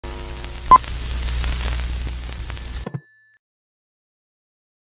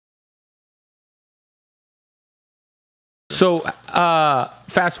So,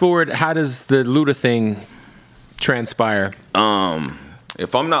 fast forward, how does the Luda thing transpire?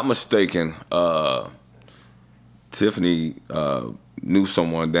 If I'm not mistaken, Tiffany knew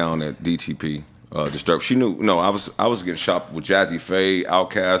someone down at D.T.P. Disturbed. She knew. No, I was getting shopped with Jazzy Faye,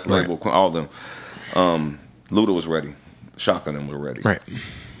 Outkast, Label, all of them. Luda was ready. Shaka and them were ready.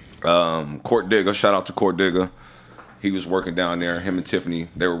 Right. Court Digger, shout out to Court Digger. He was working down there. Him and Tiffany,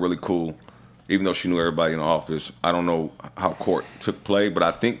 they were really cool. Even though she knew everybody in the office. I don't know how Court took play, but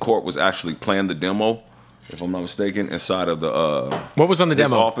I think Court was actually playing the demo, if I'm not mistaken, inside of the what was on the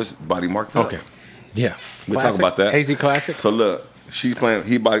demo? Office, body marked up. Okay. Yeah. We'll talk about that. AZ Classic. So look, she's playing.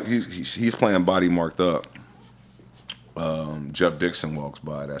 He's playing body marked up. Jeff Dixon walks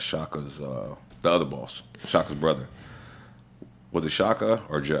by. That's Shaka's the other boss, Shaka's brother. Was it Shaka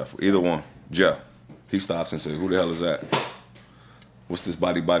or Jeff? Either one. Jeff. He stops and says, "Who the hell is that? What's this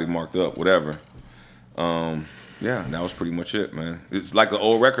body marked up? Whatever." Yeah, that was pretty much it, man. It's like an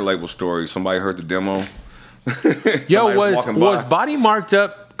old record label story. Somebody heard the demo. Yo, was body marked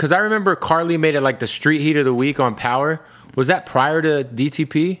up? Because I remember Carly made it like the street heat of the week on Power. Was that prior to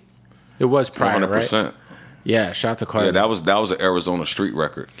D.T.P? It was prior, 100%. Right? Yeah, shout out to Carly. Yeah, that was an Arizona street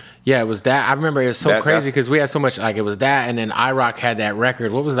record. Yeah, it was that. I remember it was so crazy because we had so much, like it was that, and then iRock had that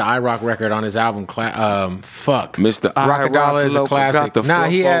record. What was the iRock record on his album? Fuck. Mr. Rockagala is a classic. Nah,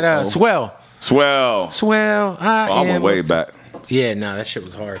 he had Swell. I went way back. Yeah, nah, that shit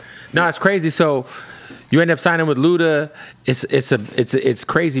was hard. No, it's crazy. So you end up signing with Luda. It's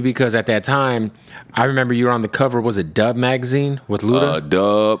crazy because at that time, I remember you were on the cover. Was it Dub magazine with Luda?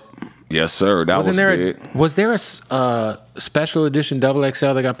 Dub. Yes, sir. That was big. Was there a special edition Double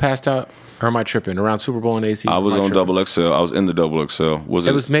XL that got passed out? Or am I tripping? Around Super Bowl and AC? I was on Double XL. I was in the Double XL.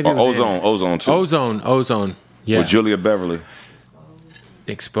 Ozone too. Ozone. Yeah. With Julia Beverly.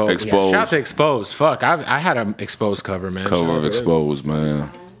 Exposed. Yeah, shout out to Exposed. Fuck, I had an Exposed cover, man. Cover of Exposed,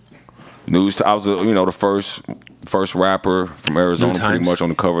 man. News. I was, the first rapper from Arizona, pretty much on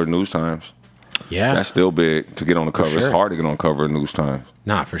the cover of News Times. Yeah, that's still big to get on the cover. Sure. It's hard to get on the cover of News Times.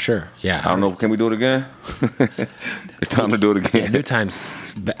 Nah, for sure. Yeah, I don't know. Can we do it again? It's time to do it again. Yeah, New Times.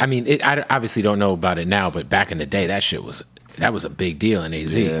 I mean, I obviously don't know about it now, but back in the day, that was a big deal in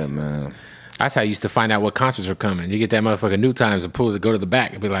AZ. Yeah, man. That's how I used to find out what concerts were coming. You get that motherfucking New Times and go to the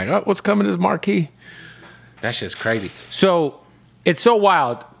back and be like, oh, what's coming to this marquee? That shit's crazy. So it's so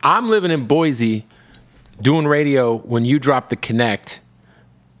wild. I'm living in Boise doing radio when you dropped the Connect,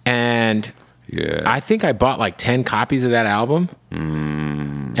 and yeah, I think I bought like 10 copies of that album.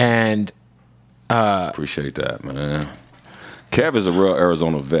 And appreciate that, man. Kev is a real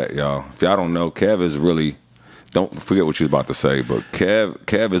Arizona vet, y'all. If y'all don't know, Kev is really, don't forget what you was about to say, but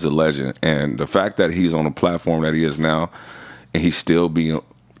Kev is a legend. And the fact that he's on a platform that he is now, and he's still being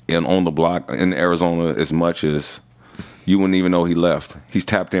on the block in Arizona as much as you wouldn't even know he left. He's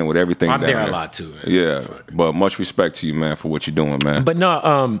tapped in with everything. I'm there a lot too. Yeah, but much respect to you, man, for what you're doing, man. But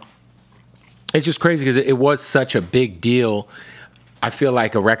no, it's just crazy because it was such a big deal. I feel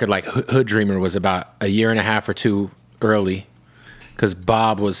like a record like Hood Dreamer was about a year and a half or two early because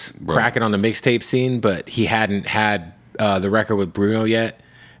Bob was cracking on the mixtape scene, but he hadn't had the record with Bruno yet.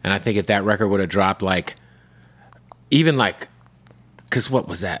 And I think if that record would have dropped, like, even like, because what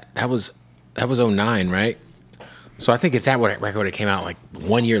was that? That was 09, right? So I think if that record would have came out like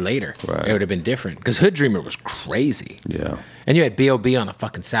 1 year later, it would have been different. Because Hood Dreamer was crazy. Yeah. And you had B.O.B. on the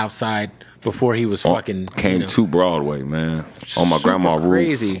fucking South Side before he was fucking... Came to Broadway, man. On my grandma's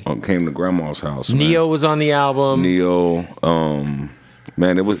roof. Came to grandma's house, Neo was on the album. Neo.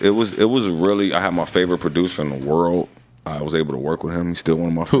 Man, it was really... I had my favorite producer in the world. I was able to work with him. He's still one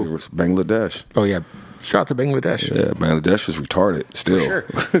of my favorites. Bangladesh. Oh, yeah. Shout out to Bangladesh. Yeah, Bangladesh is retarded still.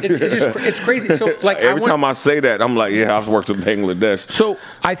 For sure. It's crazy. So, like, every time I say that, I'm like, yeah, I've worked with Bangladesh. So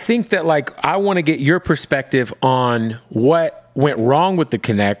I think that, like, I want to get your perspective on what went wrong with the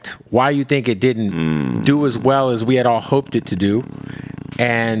Connect, why you think it didn't do as well as we had all hoped it to do,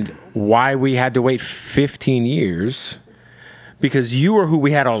 and why we had to wait 15 years, because you were who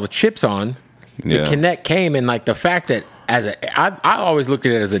we had all the chips on. The Connect came, and, like, the fact that I always looked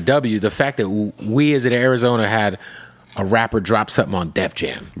at it as a W. The fact that we as in Arizona had a rapper drop something on Def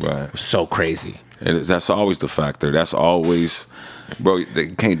Jam was so crazy. That's always the factor. That's always, bro.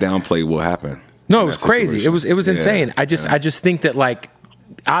 They can't downplay what happened. No, it was crazy. Situation. It was insane. I just think that, like,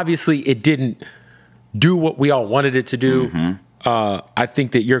 obviously it didn't do what we all wanted it to do. I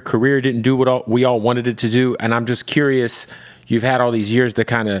think that your career didn't do what we all wanted it to do, and I'm just curious. You've had all these years to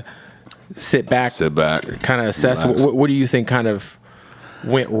kind of sit back, kind of assess. What do you think kind of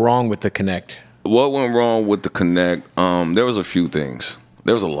went wrong with the Connect? What went wrong with the Connect? There was a few things.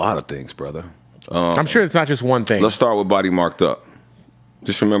 There was a lot of things, brother. I'm sure it's not just one thing. Let's start with Body Marked Up.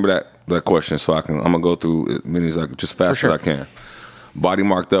 Just remember that question, so I'm gonna go through as many as I just fast as I can. Body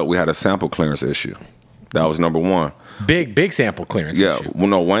Marked Up, we had a sample clearance issue. That was number one. Big sample clearance issue. Well,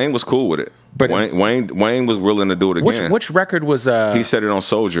 no, Wayne was cool with it. But Wayne was willing to do it again. Which record was? He said it on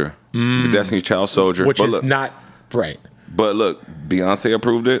Soldier, the Destiny's Child Soldier, which is not right. But look, Beyonce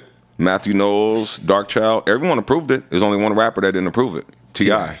approved it. Matthew Knowles, Dark Child, everyone approved it. There's only one rapper that didn't approve it.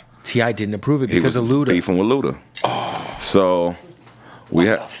 T.I. T.I. didn't approve it because of Luda. Beefing with Luda. Oh. So we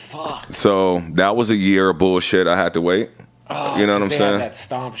had. So that was a year of bullshit. I had to wait. Oh, you know what I'm saying? That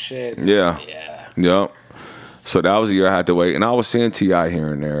stomp shit. Yeah. Yep. So that was a year I had to wait, and I was seeing T.I.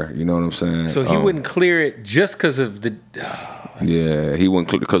 here and there. You know what I'm saying? So he wouldn't clear it just because of the. Yeah, he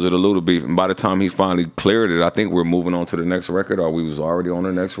wouldn't because of the Luda beef. And by the time he finally cleared it, I think we're moving on to the next record, or we was already on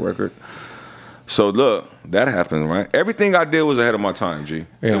the next record. So look, that happened, right? Everything I did was ahead of my time, G.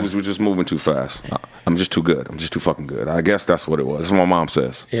 Yeah. It was just moving too fast. I'm just too good. I'm just too fucking good. I guess that's what it was. That's what my mom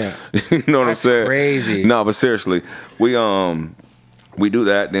says. Yeah. You know what I'm saying? Crazy. No, but seriously, we do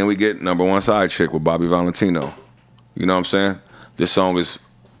that, then we get Number One Side Chick with Bobby Valentino. You know what I'm saying? This song is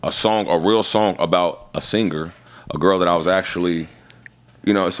a real song about a singer, a girl that I was actually,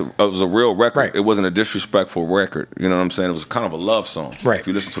 you know, it was a real record. Right. It wasn't a disrespectful record. You know what I'm saying? It was kind of a love song. Right. If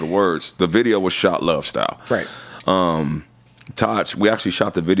you listen to the words, the video was shot love style. Right. Taj, we actually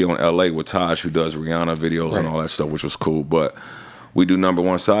shot the video in L.A. with Taj, who does Rihanna videos and all that stuff, which was cool. But we do Number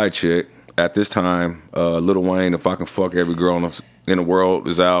One Side Chick. At this time, Lil Wayne, If I Can Fuck Every Girl in the World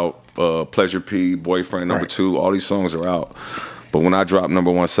is out. Pleasure P, Boyfriend Number 2, all these songs are out. But when I dropped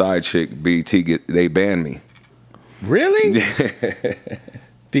Number One Side Chick, BET they banned me. Really?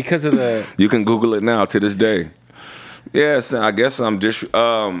 Because of the... You can Google it now to this day. Yes, I guess I'm just...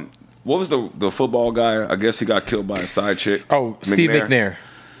 what was the football guy? I guess he got killed by a side chick. Oh, Steve McNair.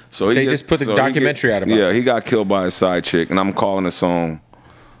 So they just put the documentary out about it. Yeah, he got killed by a side chick, and I'm calling the song,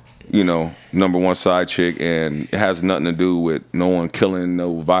 you know, Number One Side Chick, and it has nothing to do with no one killing,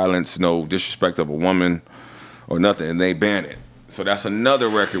 no violence, no disrespect of a woman or nothing, and they ban it. So that's another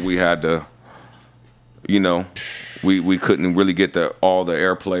record we had to, you know, we couldn't really get all the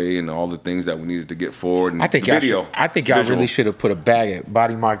airplay and all the things that we needed to get forward. And I think y'all really should have put a bag at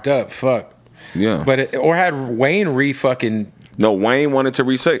Body Marked Up. Fuck. Yeah. But or had Wayne fucking. No, Wayne wanted to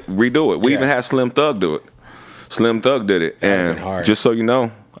redo it. We even had Slim Thug do it. Slim Thug did it, and just so you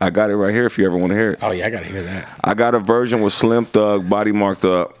know, I got it right here if you ever want to hear it. Oh yeah, I gotta hear that. I got a version with Slim Thug, Body Marked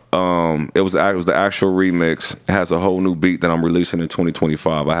Up. It was the actual remix. It has a whole new beat that I'm releasing in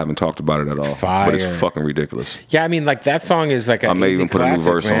 2025. I haven't talked about it at all. Fire. But it's fucking ridiculous. Yeah, I mean, like that song is like I may even put a new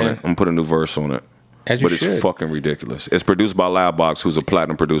verse on it. I'm putting a new verse on it. But it's fucking ridiculous. It's produced by Loudbox, who's a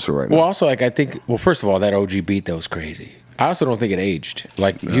platinum producer right now. Well, also, like I think, well, first of all, that OG beat that was crazy. I also don't think it aged.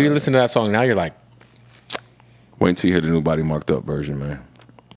 Like you listen to that song now, you're like, wait until you hear the new Body Marked Up version, man.